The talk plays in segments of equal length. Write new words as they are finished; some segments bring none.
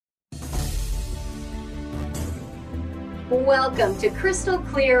Welcome to Crystal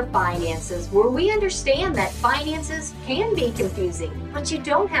Clear Finances, where we understand that finances can be confusing, but you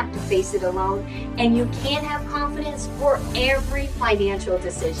don't have to face it alone, and you can have confidence for every financial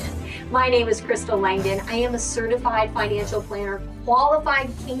decision. My name is Crystal Langdon. I am a certified financial planner, qualified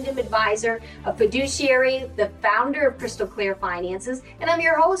Kingdom advisor, a fiduciary, the founder of Crystal Clear Finances, and I'm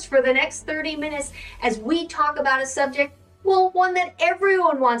your host for the next 30 minutes as we talk about a subject, well, one that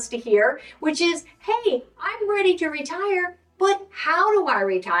everyone wants to hear, which is, hey, I'm ready to retire, but how do I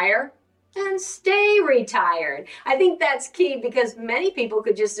retire and stay retired? I think that's key because many people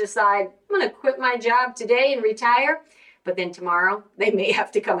could just decide, I'm going to quit my job today and retire, but then tomorrow they may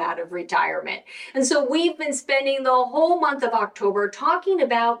have to come out of retirement. And so we've been spending the whole month of October talking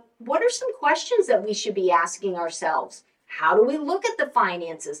about what are some questions that we should be asking ourselves. How do we look at the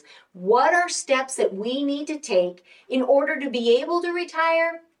finances? What are steps that we need to take in order to be able to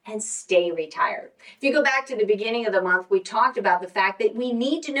retire and stay retired? If you go back to the beginning of the month, we talked about the fact that we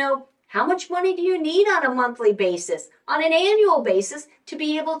need to know how much money do you need on a monthly basis, on an annual basis, to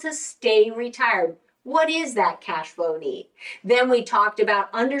be able to stay retired? What is that cash flow need? Then we talked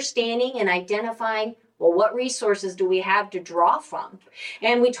about understanding and identifying, well, what resources do we have to draw from?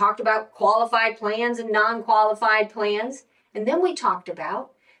 And we talked about qualified plans and non-qualified plans. And then we talked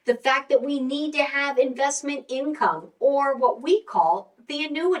about the fact that we need to have investment income, or what we call the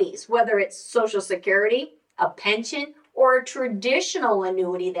annuities, whether it's Social Security, a pension, or a traditional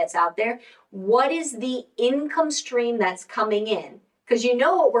annuity that's out there. What is the income stream that's coming in? Because you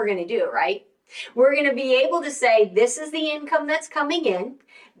know what we're going to do, right? We're going to be able to say, this is the income that's coming in.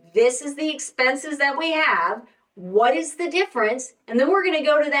 This is the expenses that we have. What is the difference? And then we're going to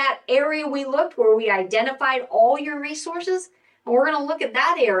go to that area we looked where we identified all your resources. And we're going to look at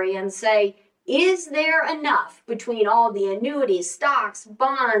that area and say, is there enough between all the annuities, stocks,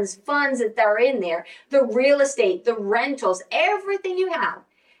 bonds, funds that are in there, the real estate, the rentals, everything you have?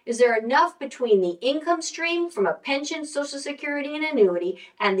 Is there enough between the income stream from a pension, Social Security, and annuity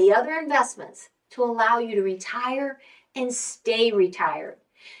and the other investments to allow you to retire and stay retired?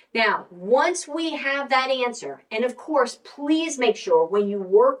 Now, once we have that answer, and of course, please make sure when you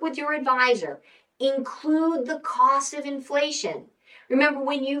work with your advisor, include the cost of inflation. Remember,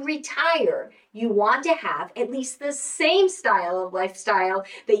 when you retire, you want to have at least the same style of lifestyle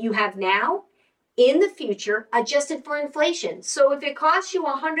that you have now in the future, adjusted for inflation. So if it costs you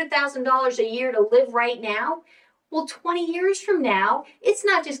 $100,000 a year to live right now, well, 20 years from now, it's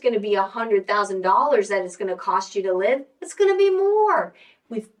not just going to be $100,000 that it's going to cost you to live. It's going to be more.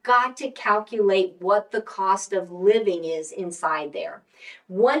 We've got to calculate what the cost of living is inside there.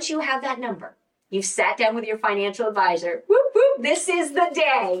 Once you have that number, you've sat down with your financial advisor, whoop, whoop, this is the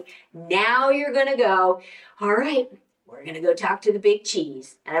day. Now you're going to go, all right, we're going to go talk to the big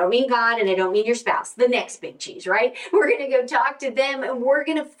cheese. And I don't mean God, and I don't mean your spouse, the next big cheese, right? We're going to go talk to them, and we're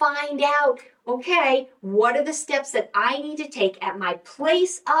going to find out, okay, what are the steps that I need to take at my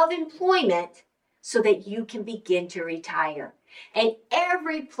place of employment so that you can begin to retire? And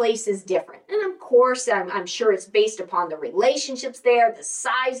every place is different. And of course, I'm sure it's based upon the relationships there, the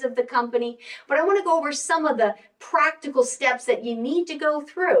size of the company. But I want to go over some of the practical steps that you need to go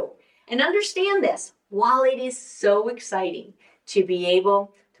through. And understand this, while it is so exciting to be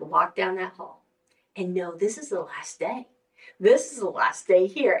able to walk down that hall and know this is the last day. This is the last day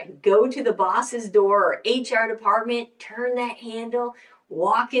here, and go to the boss's door or HR department, turn that handle,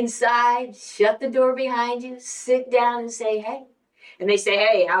 walk inside, shut the door behind you, sit down and say, hey. And they say,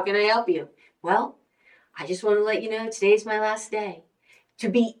 hey, how can I help you? Well, I just want to let you know today's my last day. To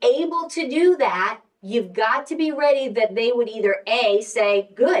be able to do that, you've got to be ready that they would either A, say,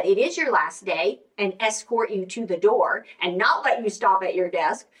 good, it is your last day, and escort you to the door and not let you stop at your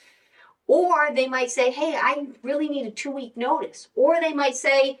desk. Or they might say, hey, I really need a 2-week notice. Or they might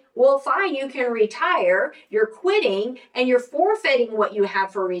say, well, fine, you can retire, you're quitting, and you're forfeiting what you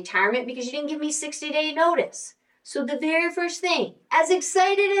have for retirement because you didn't give me 60-day notice. So the very first thing, as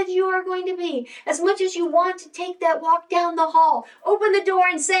excited as you are going to be, as much as you want to take that walk down the hall, open the door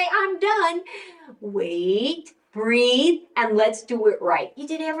and say, I'm done, wait, breathe, and let's do it right. You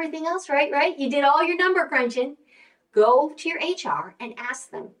did everything else right? You did all your number crunching. Go to your HR and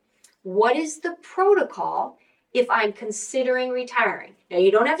ask them, what is the protocol if I'm considering retiring? Now,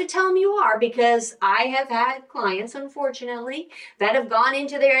 you don't have to tell them you are, because I have had clients, unfortunately, that have gone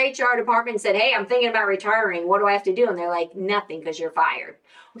into their HR department and said, hey, I'm thinking about retiring. What do I have to do? And they're like, nothing, because you're fired.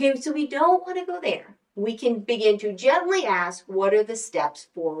 Okay, so we don't want to go there. We can begin to gently ask, what are the steps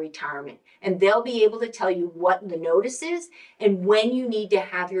for retirement? And they'll be able to tell you what the notice is and when you need to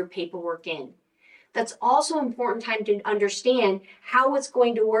have your paperwork in. That's also important time to understand how it's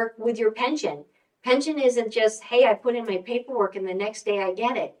going to work with your pension. Pension isn't just, hey, I put in my paperwork and the next day I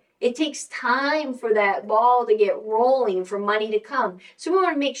get it. It takes time for that ball to get rolling, for money to come. So we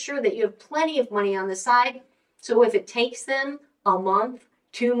want to make sure that you have plenty of money on the side. So if it takes them a month,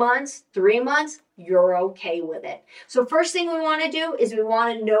 2 months, 3 months, you're okay with it. So first thing we want to do is we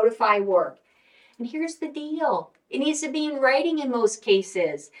want to notify work. And here's the deal. It needs to be in writing in most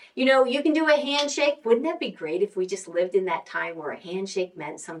cases. You know, you can do a handshake. Wouldn't that be great if we just lived in that time where a handshake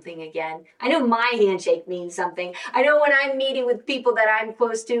meant something again? I know my handshake means something. I know when I'm meeting with people that I'm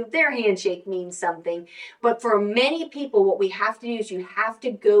close to, their handshake means something. But for many people, what we have to do is you have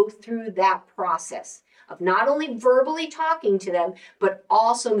to go through that process of not only verbally talking to them, but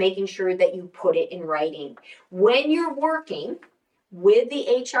also making sure that you put it in writing. When you're working with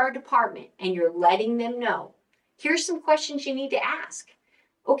the HR department and you're letting them know, here's some questions you need to ask.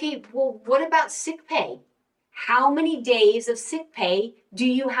 Okay, well, what about sick pay? How many days of sick pay do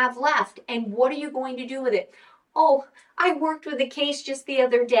you have left? And what are you going to do with it? Oh, I worked with a case just the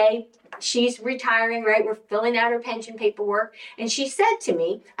other day. She's retiring, right? We're filling out her pension paperwork. And she said to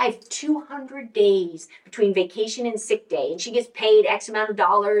me, I have 200 days between vacation and sick day. And she gets paid X amount of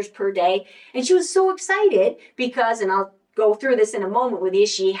dollars per day. And she was so excited because, and I'll go through this in a moment with you,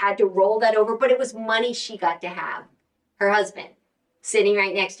 she had to roll that over, but it was money she got to have. Her husband, sitting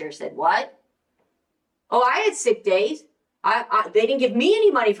right next to her, said, what? Oh, I had sick days. They didn't give me any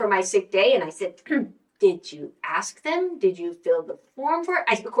money for my sick day. And I said, did you ask them? Did you fill the form for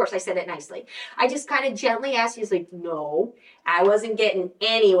it? Of course, I said it nicely. I just kind of gently asked. He's like, no, I wasn't getting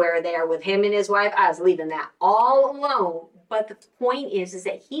anywhere there with him and his wife. I was leaving that all alone. But the point is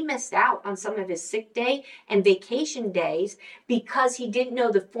that he missed out on some of his sick day and vacation days because he didn't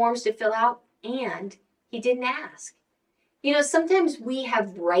know the forms to fill out and he didn't ask. You know, sometimes we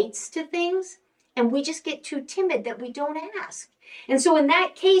have rights to things and we just get too timid that we don't ask. And so in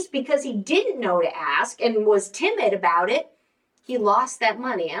that case, because he didn't know to ask and was timid about it, he lost that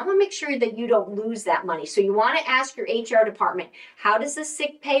money. And I want to make sure that you don't lose that money. So you want to ask your HR department, how does the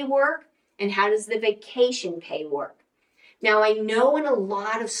sick pay work and how does the vacation pay work? Now, I know in a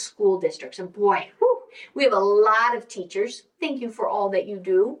lot of school districts, and boy, we have a lot of teachers. Thank you for all that you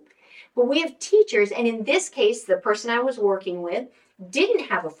do. But we have teachers, and in this case, the person I was working with didn't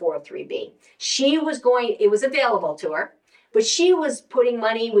have a 403B. It was available to her, but she was putting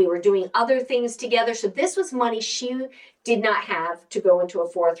money, we were doing other things together. So this was money she did not have to go into a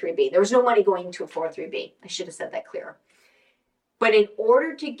 403B. There was no money going into a 403B. I should have said that clearer. But in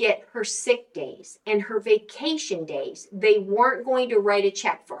order to get her sick days and her vacation days, they weren't going to write a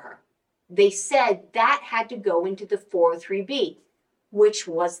check for her. They said that had to go into the 403B, which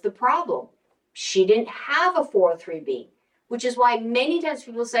was the problem. She didn't have a 403B, which is why many times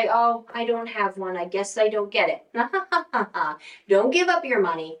people say, oh, I don't have one. I guess I don't get it. Don't give up your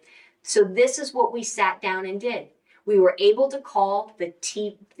money. So this is what we sat down and did. We were able to call the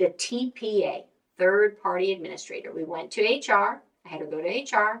TPA, third party administrator. We went to HR. I had to go to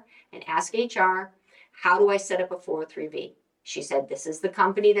HR and ask HR, how do I set up a 403B? She said, this is the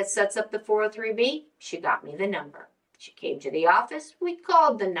company that sets up the 403B. She got me the number. She came to the office. We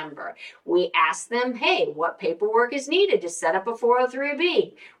called the number. We asked them, hey, what paperwork is needed to set up a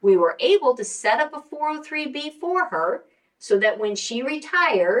 403B? We were able to set up a 403B for her so that when she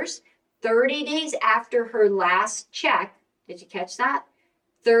retires, 30 days after her last check, did you catch that?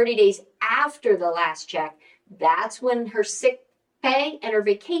 30 days after the last check, that's when her sick pay and her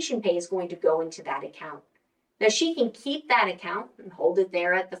vacation pay is going to go into that account. Now she can keep that account and hold it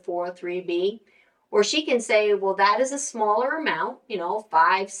there at the 403B, or she can say, well, that is a smaller amount, $5,000,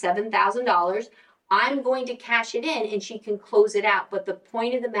 $7,000. I'm going to cash it in, and she can close it out. But the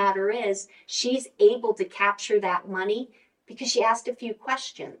point of the matter is she's able to capture that money because she asked a few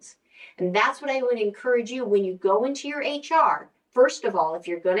questions. And that's what I would encourage you when you go into your HR. First of all, if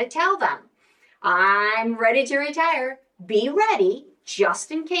you're going to tell them, I'm ready to retire, be ready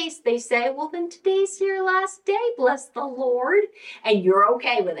just in case they say, well, then today's your last day, bless the Lord, and you're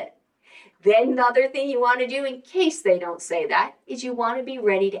okay with it. Then the other thing you want to do in case they don't say that is you want to be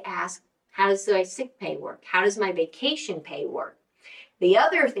ready to ask, how does my sick pay work? How does my vacation pay work? The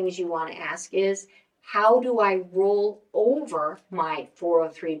other things you want to ask is, how do I roll over my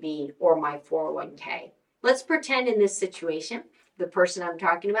 403B or my 401k? Let's pretend in this situation, the person I'm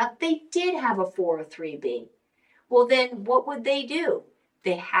talking about, they did have a 403B. Well, then what would they do?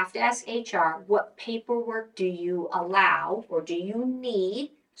 They have to ask HR, what paperwork do you allow or do you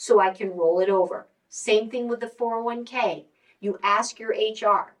need so I can roll it over? Same thing with the 401k. You ask your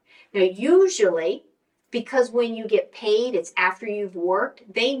HR. Now, usually, because when you get paid, it's after you've worked,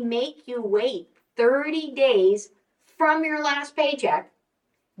 they make you wait 30 days from your last paycheck.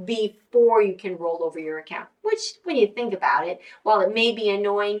 before you can roll over your account, which when you think about it, while it may be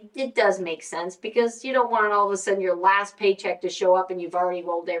annoying, it does make sense because you don't want all of a sudden your last paycheck to show up and you've already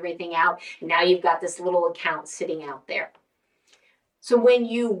rolled everything out. And now you've got this little account sitting out there. So when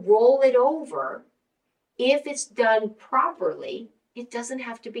you roll it over, if it's done properly, it doesn't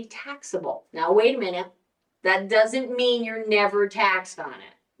have to be taxable. Now, wait a minute. That doesn't mean you're never taxed on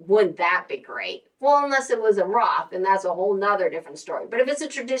it. Wouldn't that be great? Well, unless it was a Roth, and that's a whole nother different story. But if it's a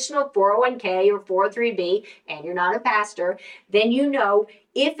traditional 401k or 403b, and you're not a pastor, then you know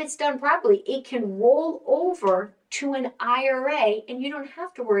if it's done properly, it can roll over to an IRA, and you don't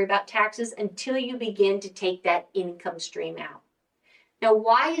have to worry about taxes until you begin to take that income stream out. Now,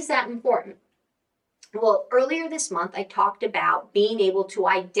 why is that important? Well, earlier this month, I talked about being able to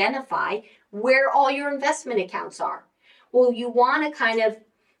identify where all your investment accounts are. Well, you want to kind of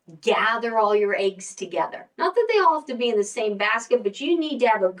gather all your eggs together. Not that they all have to be in the same basket, but you need to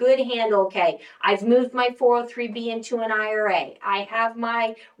have a good handle. Okay, I've moved my 403b into an IRA. I have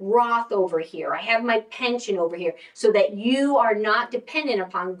my Roth over here. I have my pension over here, so that you are not dependent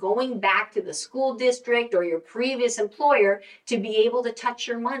upon going back to the school district or your previous employer to be able to touch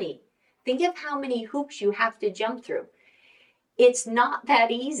your money. Think of how many hoops you have to jump through. It's not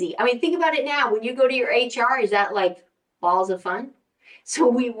that easy. I mean, think about it now. When you go to your HR, is that like balls of fun? So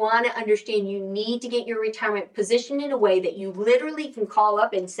we want to understand you need to get your retirement positioned in a way that you literally can call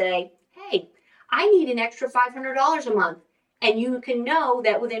up and say, hey, I need an extra $500 a month. And you can know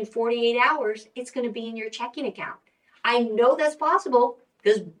that within 48 hours, it's going to be in your checking account. I know that's possible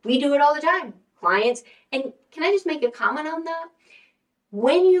because we do it all the time, clients. And can I just make a comment on that?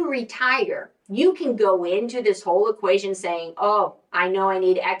 When you retire, you can go into this whole equation saying, oh, I know I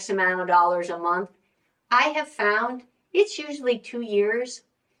need X amount of dollars a month. I have found it's usually 2 years.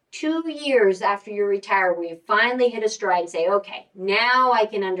 2 years after you retire, where you finally hit a stride and say, okay, now I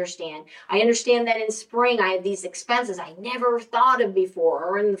can understand. I understand that in spring I have these expenses I never thought of before,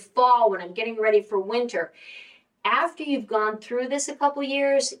 or in the fall when I'm getting ready for winter. After you've gone through this a couple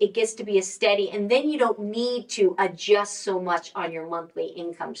years, it gets to be a steady, and then you don't need to adjust so much on your monthly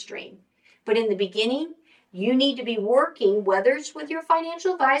income stream. But in the beginning, you need to be working, whether it's with your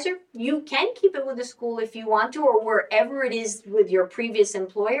financial advisor, you can keep it with the school if you want to, or wherever it is with your previous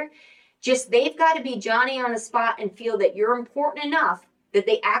employer. Just they've got to be Johnny on the spot and feel that you're important enough that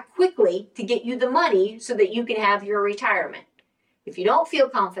they act quickly to get you the money so that you can have your retirement. If you don't feel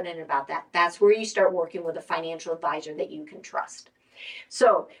confident about that, that's where you start working with a financial advisor that you can trust.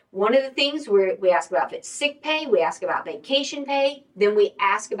 So one of the things we ask about if it's sick pay, we ask about vacation pay, then we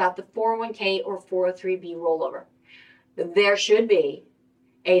ask about the 401k or 403b rollover. There should be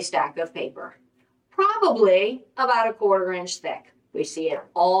a stack of paper, probably about a 1/4 inch thick. We see it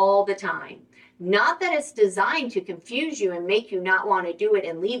all the time. Not that it's designed to confuse you and make you not want to do it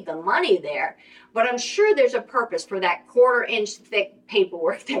and leave the money there, but I'm sure there's a purpose for that 1/4 inch thick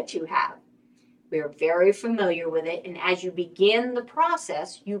paperwork that you have. We are very familiar with it, and as you begin the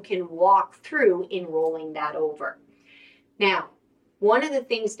process, you can walk through in rolling that over. Now, one of the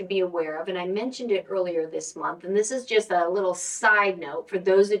things to be aware of, and I mentioned it earlier this month, and this is just a little side note for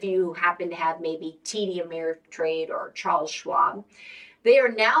those of you who happen to have maybe TD Ameritrade or Charles Schwab, they are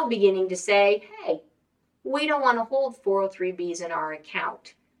now beginning to say, hey, we don't want to hold 403bs in our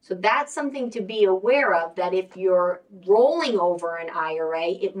account. So that's something to be aware of, that if you're rolling over an IRA,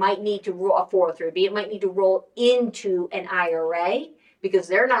 it might need to roll a 403b, it might need to roll into an IRA because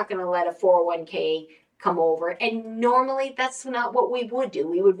they're not going to let a 401k come over. And normally that's not what we would do.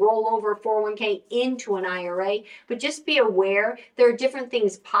 We would roll over a 401k into an IRA, but just be aware there are different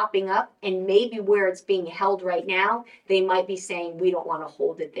things popping up, and maybe where it's being held right now, they might be saying we don't want to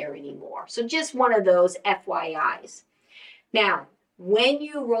hold it there anymore. So just one of those FYIs. Now, when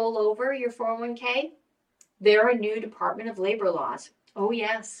you roll over your 401k, there are new Department of Labor laws. Oh,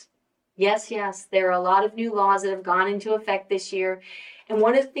 yes. Yes. There are a lot of new laws that have gone into effect this year. And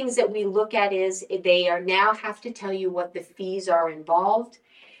one of the things that we look at is they are now have to tell you what the fees are involved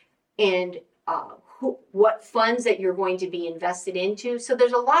and what funds that you're going to be invested into. So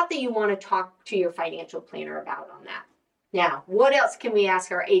there's a lot that you want to talk to your financial planner about on that. Now, what else can we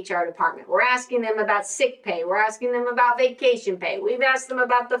ask our HR department? We're asking them about sick pay. We're asking them about vacation pay. We've asked them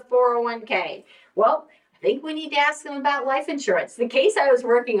about the 401k. Well, I think we need to ask them about life insurance. The case I was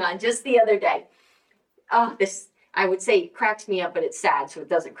working on just the other day. This, I would say, cracks me up, but it's sad, so it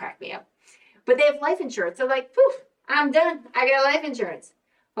doesn't crack me up. But they have life insurance. They're like, poof, I'm done. I got life insurance.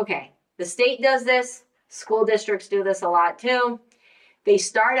 Okay, the state does this. School districts do this a lot too. They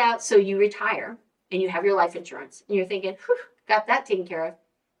start out so you retire and you have your life insurance. And you're thinking, whew, got that taken care of.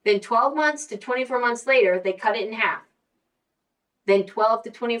 Then 12 months to 24 months later, they cut it in half. Then 12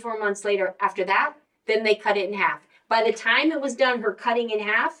 to 24 months later, after that, then they cut it in half. By the time it was done, her cutting in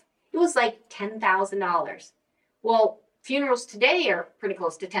half, it was like $10,000. Well, funerals today are pretty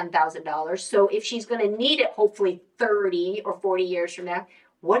close to $10,000. So if she's going to need it, hopefully 30 or 40 years from now,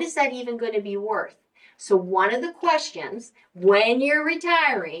 what is that even going to be worth? So one of the questions when you're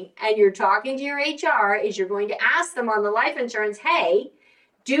retiring and you're talking to your HR is you're going to ask them on the life insurance, hey,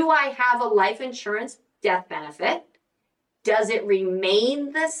 do I have a life insurance death benefit? Does it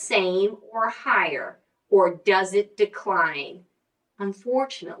remain the same or higher, or does it decline?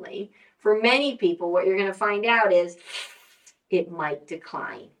 Unfortunately, for many people, what you're going to find out is it might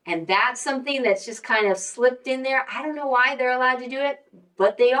decline. And that's something that's just kind of slipped in there. I don't know why they're allowed to do it,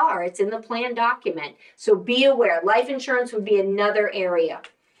 but they are. It's in the plan document. So be aware. Life insurance would be another area.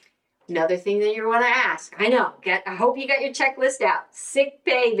 Another thing that you want to ask. I hope you got your checklist out. Sick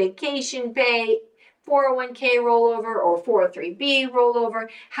pay, vacation pay, 401k rollover or 403b rollover.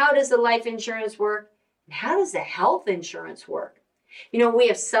 How does the life insurance work? And how does the health insurance work? We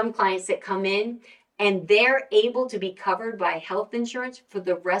have some clients that come in and they're able to be covered by health insurance for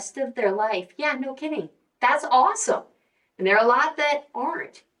the rest of their life. Yeah, no kidding. That's awesome. And there are a lot that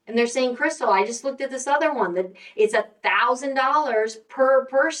aren't. And they're saying, Crystal, I just looked at this other one that it's $1,000 per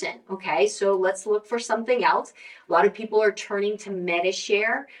person. Okay, so let's look for something else. A lot of people are turning to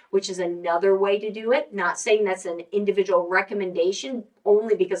Medi-Share, which is another way to do it. Not saying that's an individual recommendation,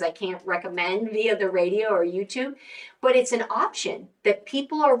 only because I can't recommend via the radio or YouTube, but it's an option that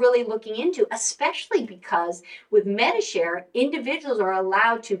people are really looking into, especially because with Medi-Share, individuals are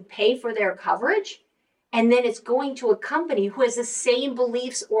allowed to pay for their coverage. And then it's going to a company who has the same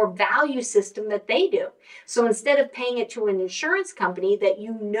beliefs or value system that they do. So instead of paying it to an insurance company that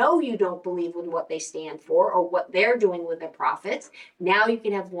you don't believe in what they stand for or what they're doing with their profits, now you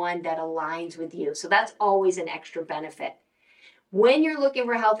can have one that aligns with you. So that's always an extra benefit. When you're looking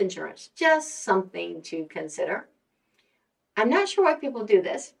for health insurance, just something to consider. I'm not sure why people do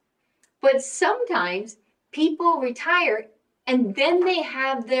this, but sometimes people retire and then they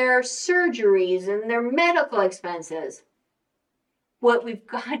have their surgeries and their medical expenses. What we've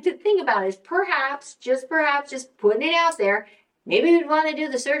got to think about is perhaps, just putting it out there, maybe you'd want to do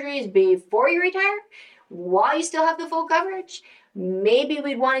the surgeries before you retire, while you still have the full coverage. Maybe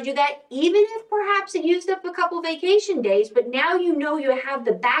we'd want to do that even if perhaps it used up a couple vacation days, but now you have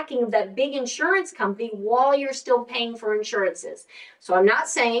the backing of that big insurance company while you're still paying for insurances. So I'm not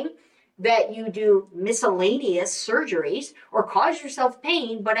saying that you do miscellaneous surgeries or cause yourself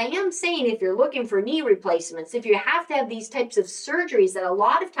pain, but I am saying if you're looking for knee replacements, if you have to have these types of surgeries that a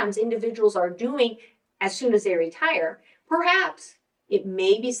lot of times individuals are doing as soon as they retire, perhaps it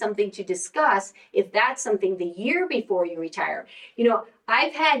may be something to discuss if that's something the year before you retire.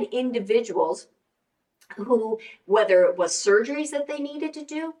 I've had individuals who, whether it was surgeries that they needed to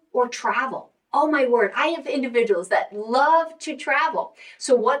do or travel, oh my word, I have individuals that love to travel.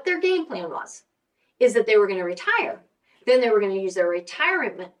 So what their game plan was, is that they were going to retire. Then they were going to use their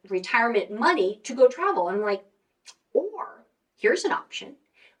retirement money to go travel. And I'm like, or here's an option.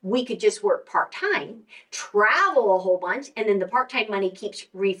 We could just work part-time, travel a whole bunch, and then the part-time money keeps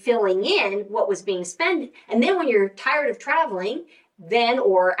refilling in what was being spent. And then when you're tired of traveling, then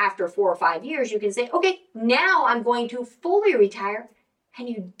or after 4 or 5 years, you can say, okay, now I'm going to fully retire. And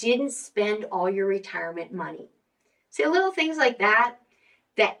you didn't spend all your retirement money. See, little things like that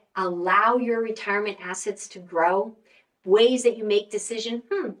allow your retirement assets to grow, ways that you make decision,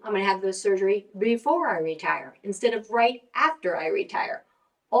 I'm going to have this surgery before I retire instead of right after I retire.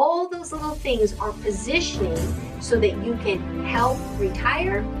 All those little things are positioning so that you can help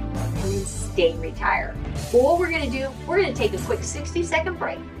retire and then stay retired. Well, what we're going to do, we're going to take a quick 60-second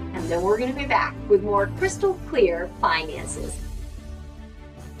break, and then we're going to be back with more Crystal Clear Finances.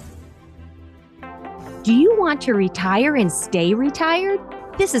 Do you want to retire and stay retired?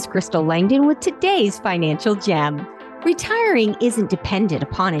 This is Crystal Langdon with today's Financial Gem. Retiring isn't dependent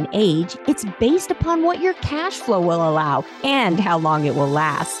upon an age. It's based upon what your cash flow will allow and how long it will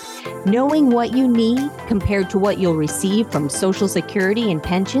last. Knowing what you need compared to what you'll receive from Social Security and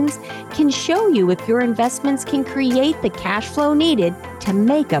pensions can show you if your investments can create the cash flow needed to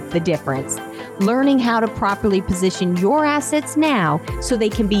make up the difference. Learning how to properly position your assets now so they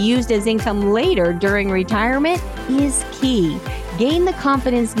can be used as income later during retirement is key. Gain the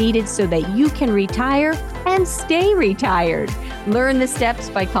confidence needed so that you can retire and stay retired. Learn the steps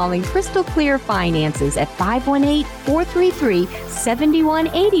by calling Crystal Clear Finances at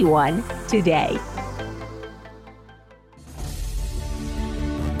 518-433-7181 today.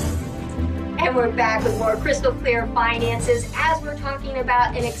 And we're back with more Crystal Clear Finances as we're talking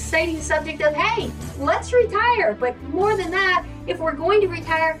about an exciting subject of, hey, let's retire. But more than that, if we're going to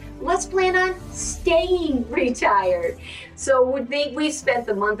retire, let's plan on staying retired. So we've spent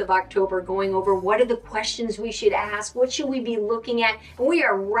the month of October going over what are the questions we should ask, what should we be looking at, and we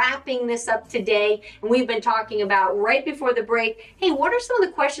are wrapping this up today. And we've been talking about right before the break, hey, what are some of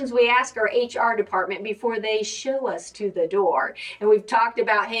the questions we ask our HR department before they show us to the door? And we've talked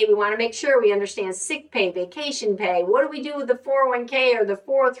about, hey, we want to make sure we understand sick pay, vacation pay. What do we do with the 401k or the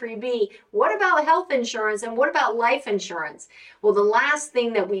 403b? What about health insurance, and what about life insurance? Well, the last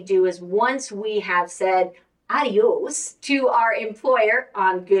thing that we do is once we have said adios to our employer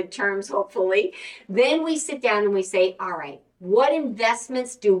on good terms, hopefully, then we sit down and we say, all right, what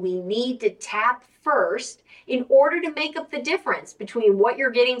investments do we need to tap first in order to make up the difference between what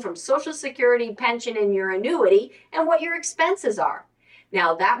you're getting from Social Security, pension, and your annuity and what your expenses are?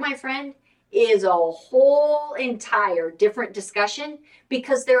 Now that, my friend, is a whole entire different discussion,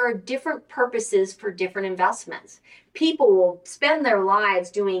 because there are different purposes for different investments. People will spend their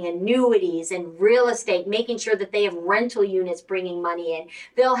lives doing annuities and real estate, making sure that they have rental units bringing money in.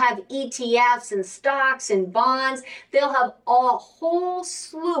 They'll have ETFs and stocks and bonds. They'll have a whole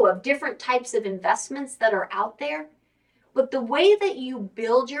slew of different types of investments that are out there. But the way that you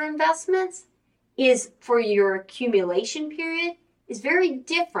build your investments is for your accumulation period is very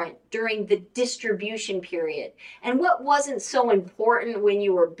different during the distribution period. And what wasn't so important when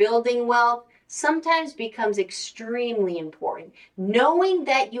you were building wealth sometimes becomes extremely important. Knowing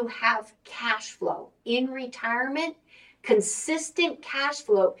that you have cash flow in retirement, consistent cash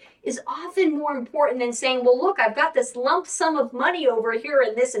flow, is often more important than saying, well, look, I've got this lump sum of money over here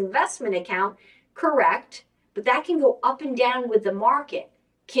in this investment account. Correct, but that can go up and down with the market.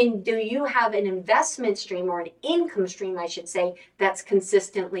 Do you have an investment stream, or an income stream, I should say, that's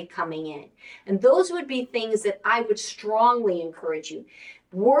consistently coming in? And those would be things that I would strongly encourage you.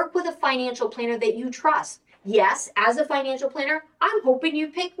 Work with a financial planner that you trust. Yes, as a financial planner, I'm hoping you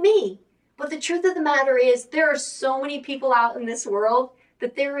pick me. But the truth of the matter is, there are so many people out in this world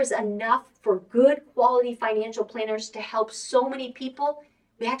that there is enough for good quality financial planners to help so many people.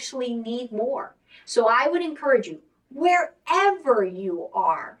 We actually need more. So I would encourage you, wherever you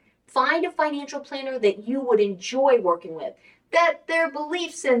are, find a financial planner that you would enjoy working with, that their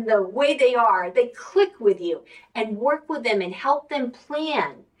beliefs and the way they are, they click with you, and work with them and help them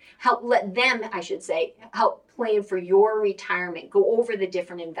plan. Help plan for your retirement. Go over the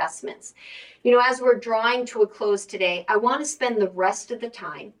different investments. You know, as we're drawing to a close today, I want to spend the rest of the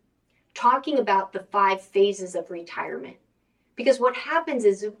time talking about the 5 phases of retirement. Because what happens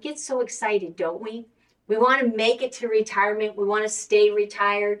is we get so excited, don't we? We want to make it to retirement. We want to stay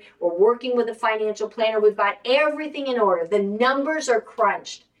retired. We're working with a financial planner. We've got everything in order. The numbers are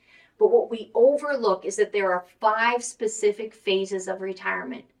crunched. But what we overlook is that there are 5 specific phases of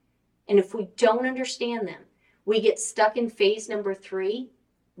retirement. And if we don't understand them, we get stuck in phase number 3,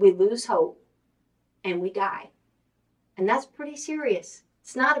 we lose hope, and we die. And that's pretty serious.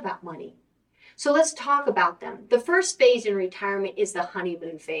 It's not about money. So let's talk about them. The first phase in retirement is the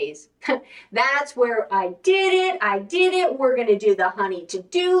honeymoon phase. That's where I did it. We're going to do the honey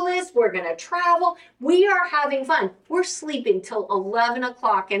to-do list. We're going to travel. We are having fun. We're sleeping till 11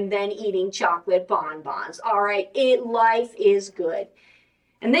 o'clock and then eating chocolate bonbons. All right, life is good.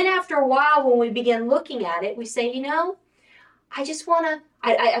 And then after a while, when we begin looking at it, we say, you know, I just want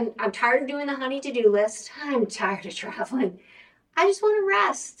to, I'm tired of doing the honey to-do list. I'm tired of traveling. I just want to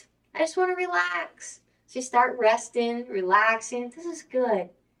rest. I just want to relax. So you start resting, relaxing. This is good.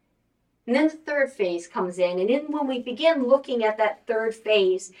 And then the third phase comes in. And then when we begin looking at that third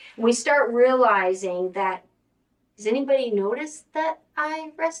phase, we start realizing that, does anybody notice that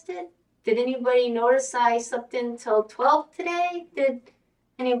I rested? Did anybody notice I slept until 12 today? Did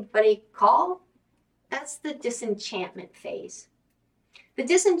anybody call? That's the disenchantment phase. The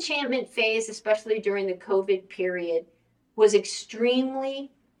disenchantment phase, especially during the COVID period, was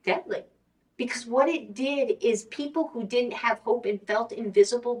extremely deadly, because what it did is people who didn't have hope and felt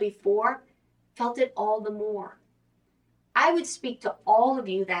invisible before felt it all the more. I would speak to all of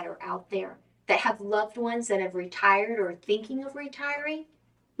you that are out there that have loved ones that have retired or thinking of retiring.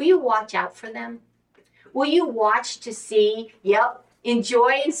 Will you watch out for them? Will you watch to see,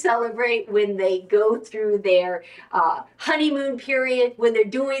 enjoy and celebrate when they go through their honeymoon period, when they're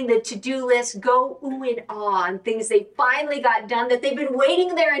doing the to-do list, go ooh and ah on things they finally got done that they've been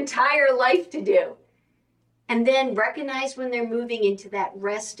waiting their entire life to do. And then recognize when they're moving into that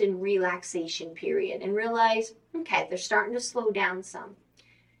rest and relaxation period and realize, okay, they're starting to slow down some.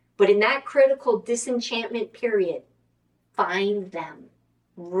 But in that critical disenchantment period, find them.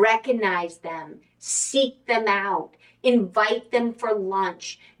 recognize them, seek them out, invite them for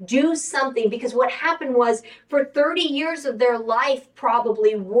lunch, do something. Because what happened was, for 30 years of their life,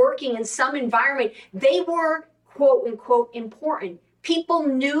 probably working in some environment, they were quote unquote important. People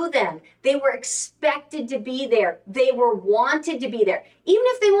knew them. They were expected to be there. They were wanted to be there. Even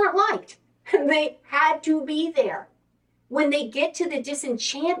if they weren't liked, they had to be there. When they get to the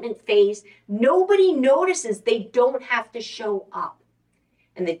disenchantment phase, nobody notices they don't have to show up.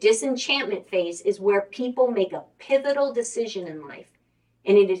 And the disenchantment phase is where people make a pivotal decision in life.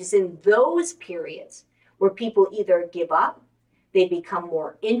 And it is in those periods where people either give up, they become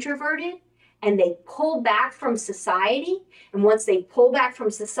more introverted, and they pull back from society. And once they pull back from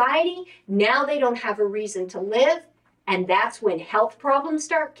society, now they don't have a reason to live. And that's when health problems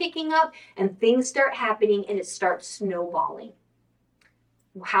start kicking up and things start happening and it starts snowballing.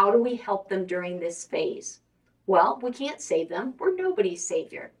 How do we help them during this phase? Well, we can't save them. We're nobody's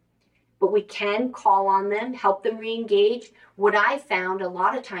savior. But we can call on them, help them re-engage. What I found a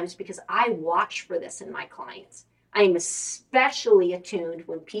lot of times, because I watch for this in my clients, I am especially attuned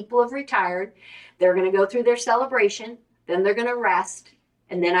when people have retired. They're going to go through their celebration, then they're going to rest,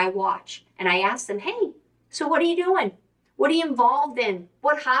 and then I watch. And I ask them, hey, so what are you doing? What are you involved in?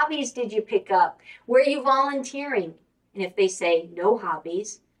 What hobbies did you pick up? Where are you volunteering? And if they say no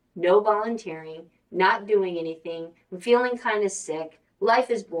hobbies, no volunteering, not doing anything, I'm feeling kind of sick, life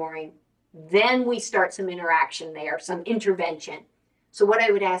is boring, then we start some interaction there, some intervention. So what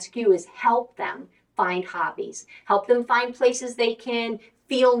I would ask you is help them find hobbies, help them find places they can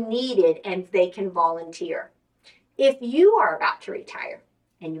feel needed and they can volunteer. If you are about to retire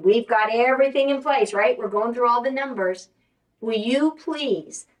and we've got everything in place, right? We're going through all the numbers. Will you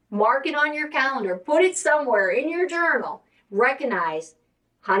please mark it on your calendar, put it somewhere in your journal, recognize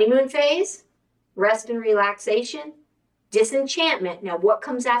honeymoon phase, rest and relaxation, disenchantment. Now, what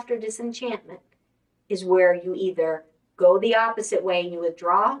comes after disenchantment is where you either go the opposite way and you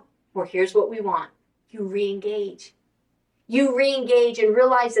withdraw, or here's what we want. You re-engage. You re-engage and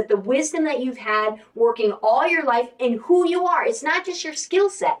realize that the wisdom that you've had working all your life and who you are, it's not just your skill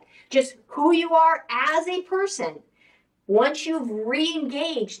set, just who you are as a person. Once you've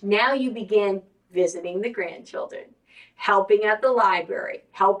re-engaged, now you begin visiting the grandchildren, helping at the library,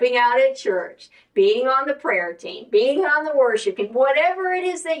 helping out at church, being on the prayer team, being on the worship team, whatever it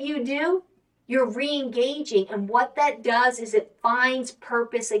is that you do, you're re-engaging. And what that does is it finds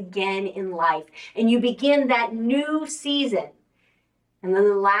purpose again in life. And you begin that new season. And then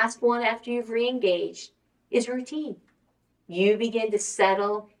the last one after you've re-engaged is routine. You begin to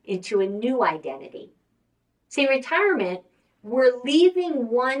settle into a new identity. See, retirement, we're leaving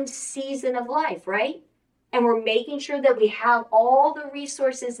one season of life, right? And we're making sure that we have all the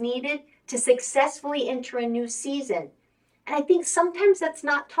resources needed to successfully enter a new season. And I think sometimes that's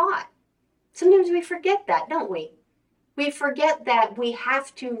not taught. Sometimes we forget that, don't we? We forget that we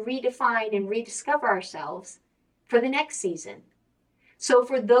have to redefine and rediscover ourselves for the next season. So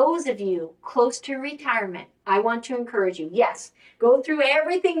for those of you close to retirement, I want to encourage you, yes, go through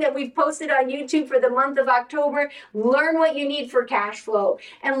everything that we've posted on YouTube for the month of October, learn what you need for cash flow,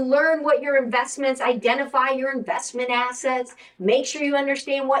 and learn what your investments, identify your investment assets, make sure you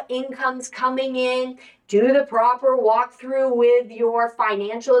understand what income's coming in, do the proper walkthrough with your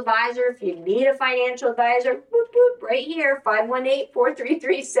financial advisor. If you need a financial advisor, whoop, whoop, right here,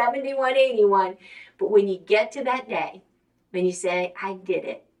 518-433-7181. But when you get to that day, when you say, I did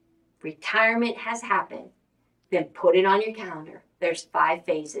it, retirement has happened, then put it on your calendar. There's 5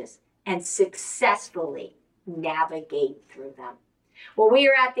 phases and successfully navigate through them. Well, we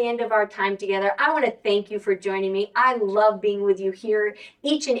are at the end of our time together. I want to thank you for joining me. I love being with you here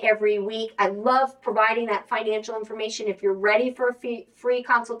each and every week. I love providing that financial information. If you're ready for a free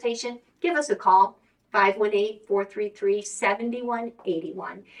consultation, give us a call.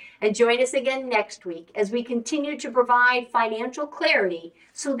 518-433-7181. And join us again next week as we continue to provide financial clarity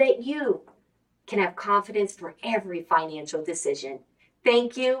so that you can have confidence for every financial decision.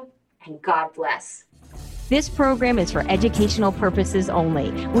 Thank you, and God bless. This program is for educational purposes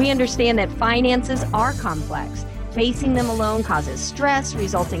only. We understand that finances are complex. Facing them alone causes stress,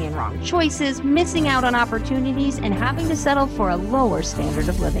 resulting in wrong choices, missing out on opportunities, and having to settle for a lower standard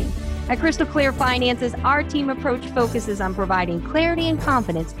of living. At Crystal Clear Finances, our team approach focuses on providing clarity and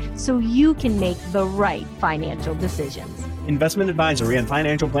confidence so you can make the right financial decisions. Investment advisory and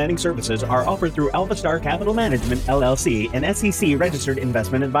financial planning services are offered through AlphaStar Capital Management, LLC, an SEC-registered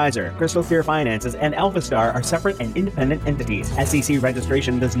investment advisor. Crystal Clear Finances and AlphaStar are separate and independent entities. SEC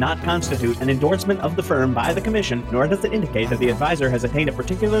registration does not constitute an endorsement of the firm by the Commission, nor does it indicate that the advisor has attained a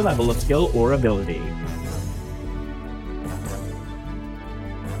particular level of skill or ability.